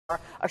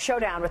A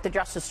showdown with the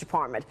Justice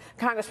Department.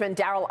 Congressman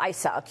Darrell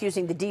Issa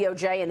accusing the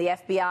DOJ and the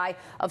FBI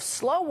of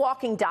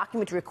slow-walking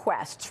document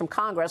requests from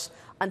Congress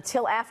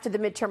until after the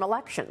midterm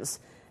elections.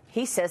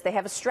 He says they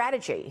have a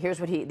strategy. Here's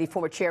what the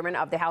former chairman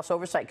of the House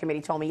Oversight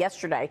Committee told me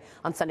yesterday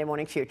on Sunday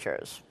Morning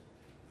Futures.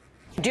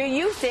 Do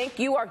you think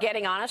you are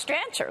getting honest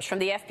answers from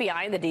the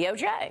FBI and the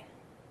DOJ?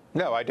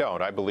 No, I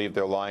don't. I believe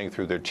they're lying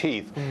through their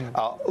teeth.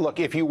 Look,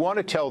 if you want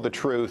to tell the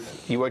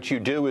truth, what you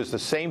do is the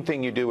same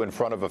thing you do in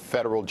front of a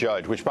federal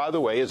judge, which, by the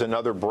way, is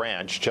another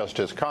branch, just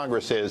as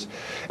Congress is,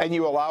 and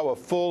you allow a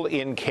full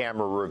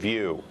in-camera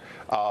review.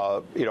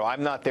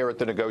 I'm not there at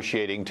the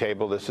negotiating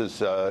table. This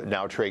is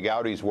now Trey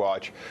Gowdy's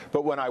watch.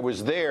 But when I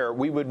was there,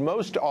 we would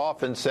most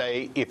often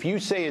say, if you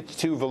say it's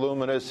too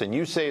voluminous and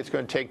you say it's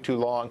going to take too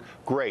long,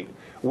 great.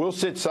 We'll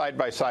sit side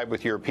by side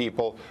with your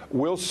people.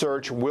 We'll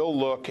search, we'll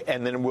look,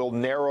 and then we'll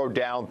narrow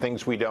down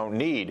things we don't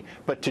need.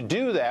 But to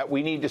do that,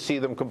 we need to see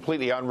them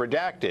completely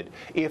unredacted.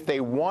 If they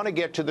want to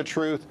get to the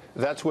truth,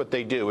 that's what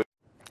they do.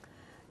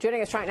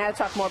 Joining us right now to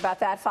talk more about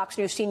that, Fox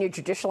News senior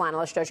judicial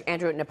analyst, Judge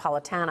Andrew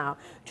Napolitano.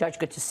 Judge,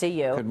 good to see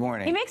you. Good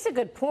morning. He makes a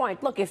good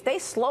point. Look, if they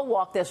slow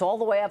walk this all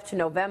the way up to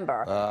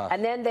November,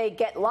 and then they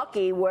get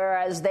lucky,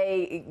 whereas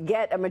they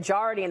get a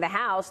majority in the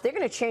House, they're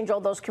going to change all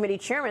those committee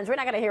chairmen. We're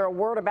not going to hear a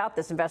word about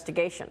this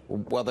investigation.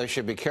 Well, they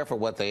should be careful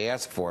what they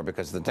ask for,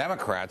 because the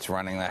Democrats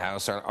running the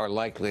House are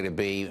likely to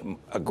be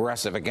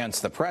aggressive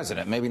against the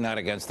president, maybe not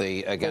against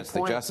the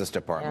Justice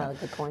Department.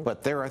 Yeah, good point.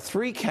 But there are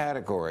three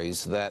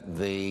categories that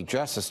the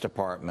Justice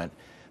Department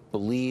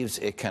believes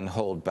it can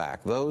hold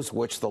back: those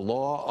which the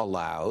law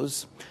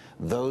allows,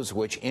 those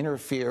which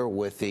interfere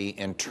with the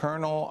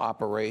internal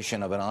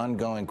operation of an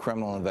ongoing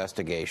criminal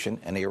investigation,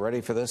 and are you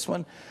ready for this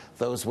one?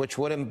 Those which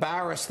would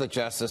embarrass the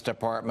Justice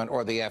Department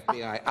or the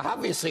FBI.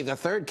 Obviously, the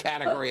third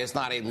category is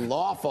not a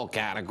lawful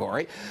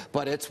category,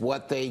 but it's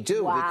what they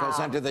do. Wow.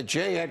 Because under the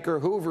J. Edgar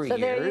Hoover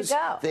years,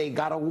 they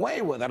got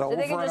away with it over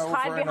and over and over again. So they can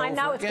just hide behind,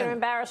 now it's going to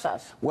embarrass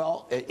us.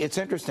 Well, it's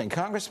interesting.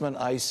 Congressman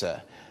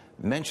Issa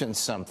mentioned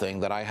something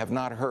that I have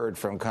not heard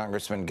from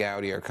Congressman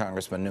Gowdy or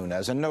Congressman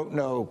Nunes, and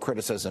no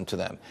criticism to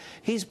them.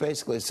 He's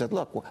basically said,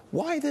 look,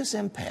 why this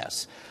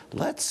impasse?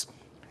 Let's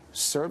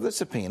serve the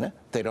subpoena,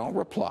 they don't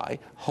reply,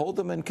 hold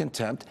them in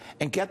contempt,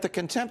 and get the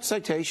contempt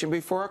citation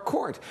before a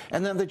court.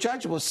 And then the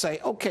judge will say,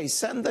 okay,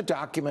 send the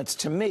documents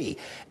to me.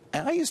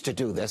 And I used to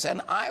do this,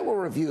 and I will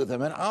review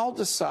them, and I'll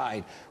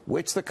decide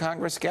which the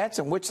Congress gets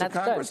and which the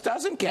Congress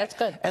doesn't get.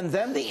 That's good. And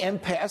then the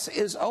impasse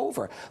is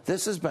over.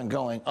 This has been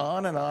going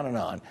on and on and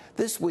on.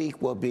 This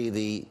week will be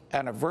the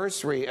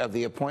anniversary of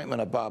the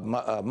appointment of Bob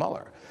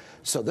Mueller.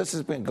 So this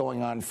has been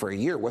going on for a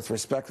year. With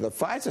respect to the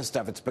FISA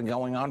stuff, it's been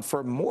going on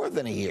for more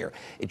than a year.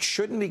 It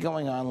shouldn't be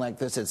going on like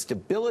this. It's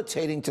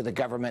debilitating to the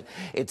government.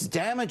 It's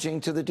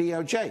damaging to the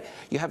DOJ.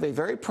 You have a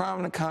very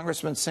prominent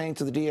congressman saying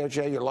to the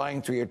DOJ, you're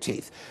lying through your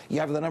teeth. You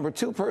have the number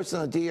 2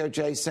 person in the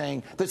DOJ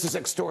saying, this is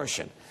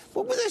extortion.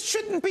 Well, this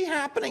shouldn't be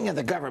happening in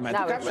the government.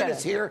 No, the government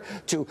is here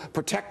to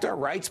protect our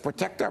rights,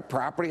 protect our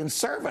property, and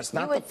serve us,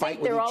 not to fight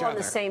with each other. You would think they're all on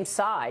the same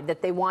side,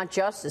 that they want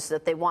justice,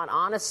 that they want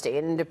honesty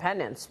and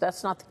independence.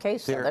 That's not the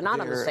case, though. They're not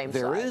on the same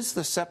side. There is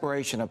the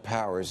separation of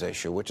powers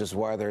issue, which is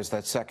why there's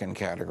that second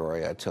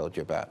category I told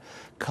you about.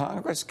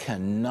 Congress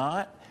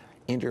cannot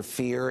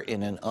interfere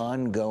in an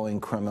ongoing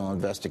criminal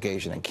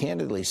investigation. And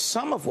candidly,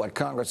 some of what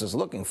Congress is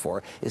looking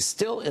for is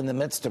still in the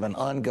midst of an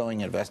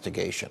ongoing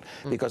investigation,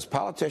 because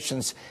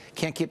politicians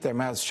can't keep their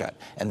mouths shut.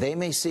 And they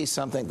may see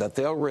something that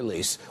they'll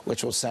release,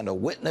 which will send a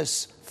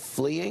witness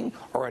fleeing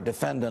or a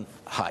defendant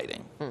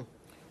hiding.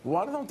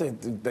 Why don't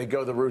they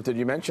go the route that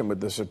you mentioned with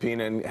the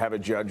subpoena and have a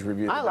judge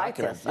review the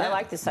documents? I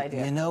like this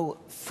idea. You know,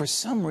 for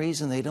some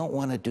reason, they don't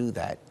want to do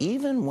that.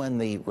 Even when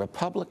the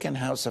Republican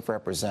House of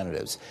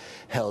Representatives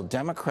held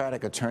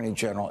Democratic Attorney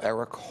General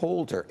Eric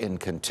Holder in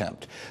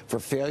contempt for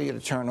failure to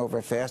turn over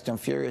Fast and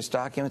Furious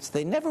documents,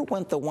 they never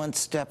went the one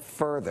step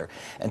further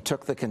and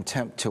took the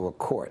contempt to a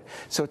court.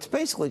 So it's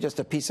basically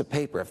just a piece of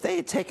paper. If they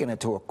had taken it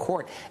to a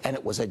court and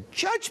it was a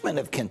judgment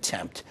of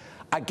contempt,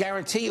 I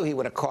guarantee you he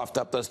would have coughed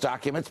up those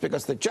documents,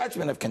 because the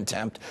judgment of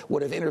contempt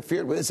would have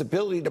interfered with his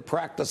ability to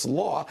practice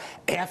law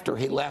after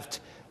he left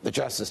the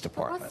Justice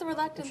Department. What's the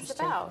reluctance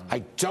about? I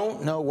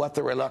don't know what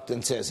the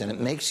reluctance is, and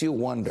it makes you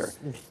wonder.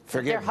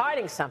 They're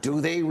hiding something.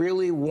 Do they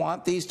really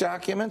want these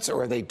documents,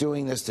 or are they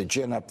doing this to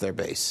gin up their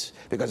base?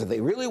 Because if they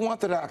really want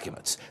the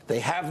documents, they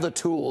have the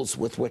tools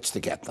with which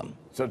to get them.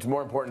 So it's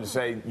more important to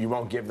say you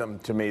won't give them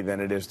to me than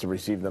it is to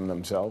receive them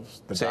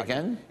themselves? Say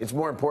again? It's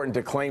more important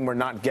to claim we're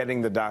not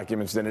getting the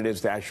documents than it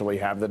is to actually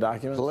have the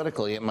documents?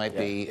 Politically, it might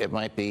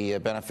be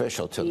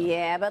beneficial to them.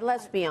 Yeah, but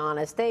let's be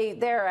honest.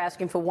 They're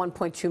asking for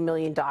 1.2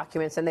 million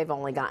documents. and they've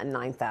only gotten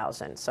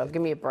 9,000. So give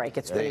me a break.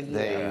 It's been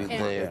a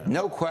year.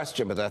 No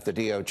question but that the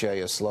DOJ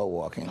is slow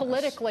walking.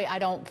 Politically, I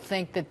don't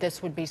think that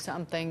this would be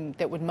something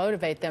that would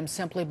motivate them,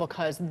 simply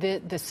because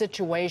the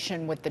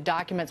situation with the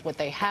documents, what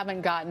they haven't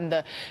gotten,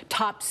 the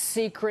top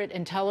secret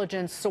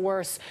intelligence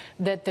source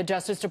that the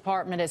Justice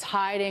Department is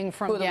hiding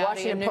from. Who the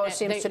Washington Post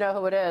seems to know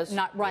who it is.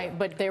 Not right,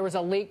 but there was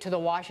a leak to the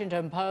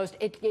Washington Post.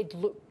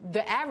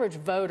 The average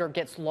voter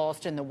gets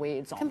lost in the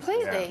weeds.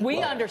 Completely.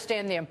 We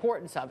understand the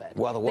importance of it.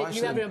 Well,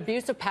 you have an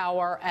abuse of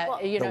power at,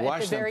 at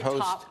the very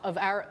top of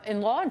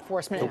in law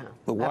enforcement.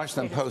 The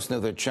Washington Post knew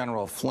that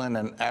General Flynn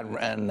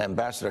and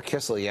Ambassador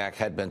Kislyak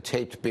had been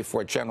taped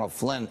before General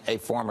Flynn, a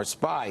former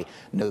spy,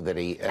 knew that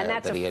he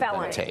had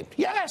been taped.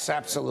 Yes,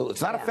 absolutely.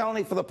 It's not a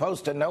felony for the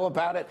Post to know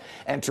about it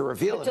and to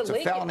reveal it. It's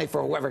a felony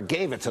for whoever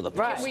gave it to the Post.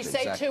 Right. We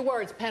say two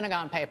words: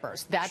 Pentagon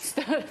Papers. That's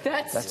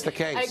the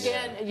case.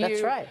 Again,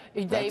 that's right.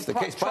 That's the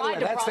case. By the way,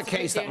 that's the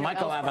case that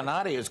Michael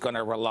Avenatti is going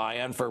to rely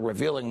on for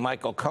revealing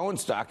Michael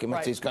Cohen's documents.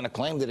 Right. He's going to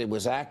claim that he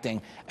was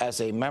acting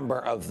as a member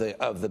of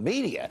the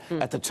media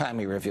at the time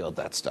he revealed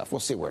that stuff. We'll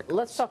see where it goes.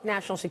 Let's talk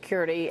national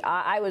security.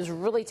 I was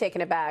really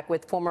taken aback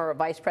with former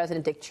Vice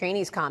President Dick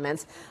Cheney's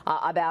comments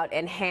about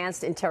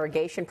enhanced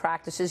interrogation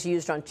practices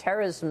used on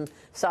terrorism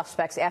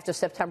suspects after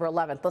September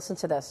 11th. Listen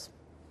to this.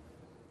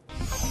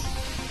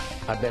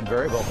 I've been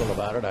very vocal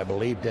about it. I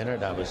believed in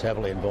it. I was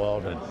heavily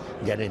involved in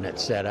getting it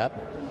set up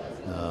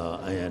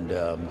and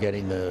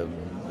getting the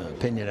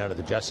opinion out of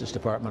the Justice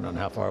Department on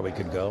how far we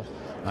could go.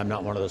 I'm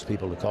not one of those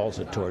people who calls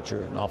it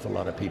torture. An awful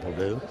lot of people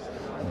do.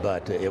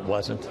 But it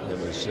wasn't. It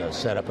was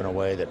set up in a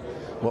way that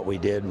what we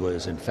did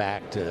was, in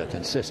fact,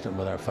 consistent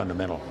with our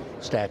fundamental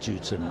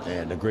statutes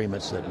and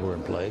agreements that were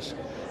in place.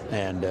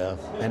 And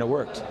it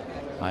worked.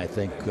 I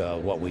think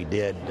what we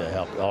did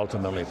helped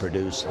ultimately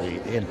produce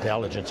the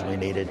intelligence we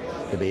needed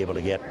to be able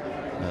to get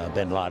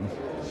bin Laden.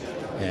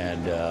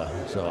 And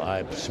so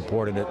I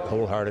supported it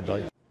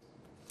wholeheartedly.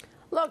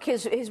 Look,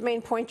 his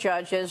main point,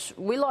 Judge, is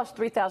we lost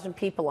 3,000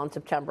 people on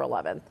September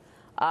 11th.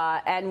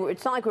 And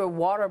it's not like we were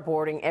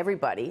waterboarding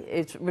everybody.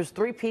 It was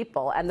 3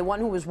 people, and the one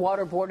who was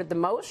waterboarded the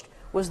most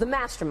was the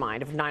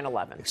mastermind of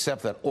 9/11.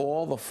 Except that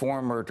all the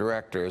former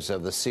directors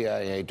of the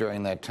CIA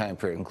during that time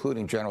period,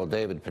 including General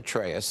David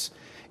Petraeus,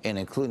 and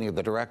including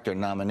the director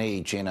nominee,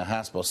 Gina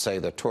Haspel, say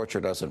that torture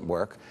doesn't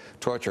work.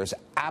 Torture is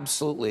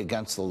absolutely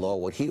against the law.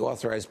 What he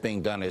authorized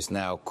being done is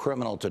now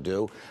criminal to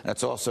do. And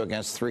it's also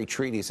against 3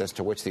 treaties as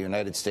to which the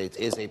United States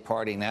is a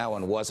party now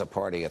and was a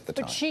party at the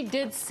time. But she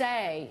did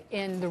say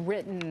in the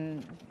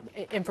written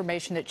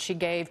information that she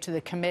gave to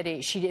the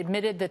committee, she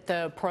admitted that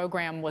the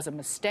program was a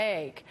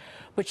mistake,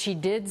 but she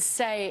did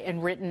say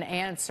in written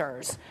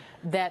answers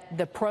that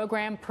the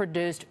program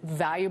produced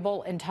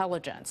valuable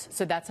intelligence.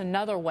 So that's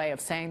another way of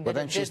saying that. But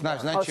then she's not.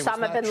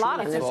 Osama bin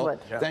Laden is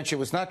what. Then she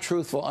was not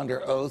truthful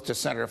under oath to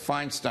Senator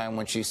Feinstein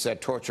when she said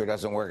torture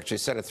doesn't work. She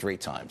said it 3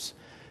 times.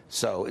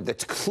 So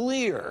it's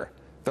clear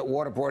that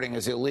waterboarding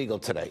is illegal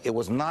today. It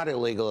was not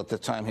illegal at the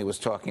time he was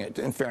talking.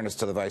 In fairness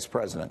to the vice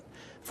president,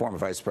 former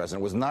vice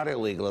president, it was not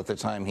illegal at the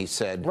time he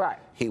said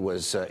he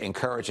was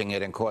encouraging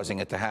it and causing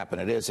it to happen.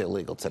 It is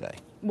illegal today.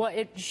 Well,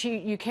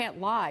 you can't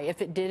lie. If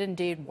it did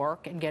indeed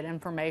work and get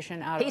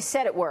information out of it. He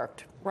said it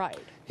worked. Right.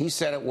 He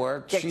said it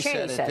worked. She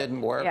said it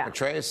didn't work.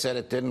 Petraeus said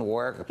it didn't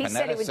work.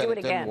 Panetta said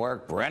it didn't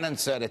work. Brennan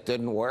said it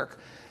didn't work.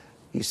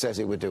 He says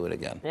he would do it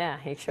again. Yeah,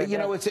 he sure did. You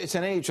know, it's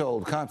an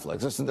age-old conflict.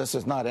 This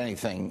is not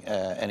anything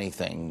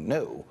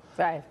new.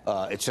 Right.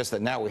 It's just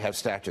that now we have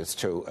statutes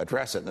to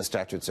address it, and the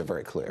statutes are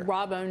very clear.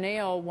 Rob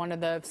O'Neill, one of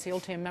the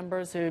SEAL team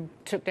members who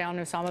took down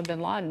Osama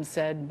bin Laden,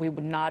 said we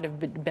would not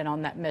have been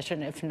on that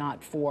mission if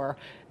not for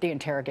the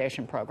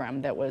interrogation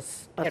program that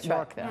was at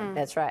work then.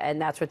 That's right, and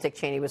that's what Dick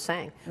Cheney was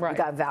saying. Right. We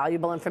got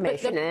valuable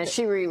information, and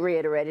she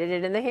reiterated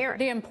it in the hearing.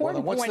 The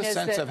important point is that... what's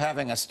the sense of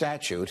having a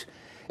statute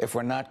if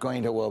we're not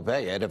going to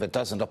obey it, if it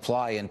doesn't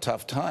apply in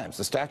tough times?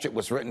 The statute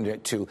was written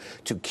to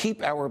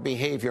keep our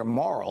behavior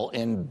moral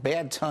in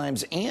bad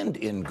times and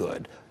in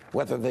good,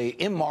 whether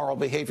the immoral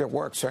behavior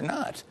works or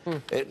not.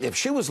 If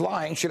she was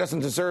lying, she doesn't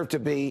deserve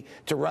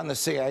to run the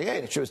CIA.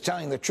 If she was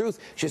telling the truth,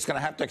 she's going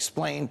to have to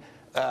explain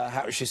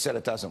how she said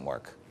it doesn't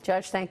work.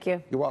 Judge, thank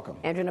you. You're welcome.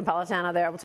 Andrew Napolitano there.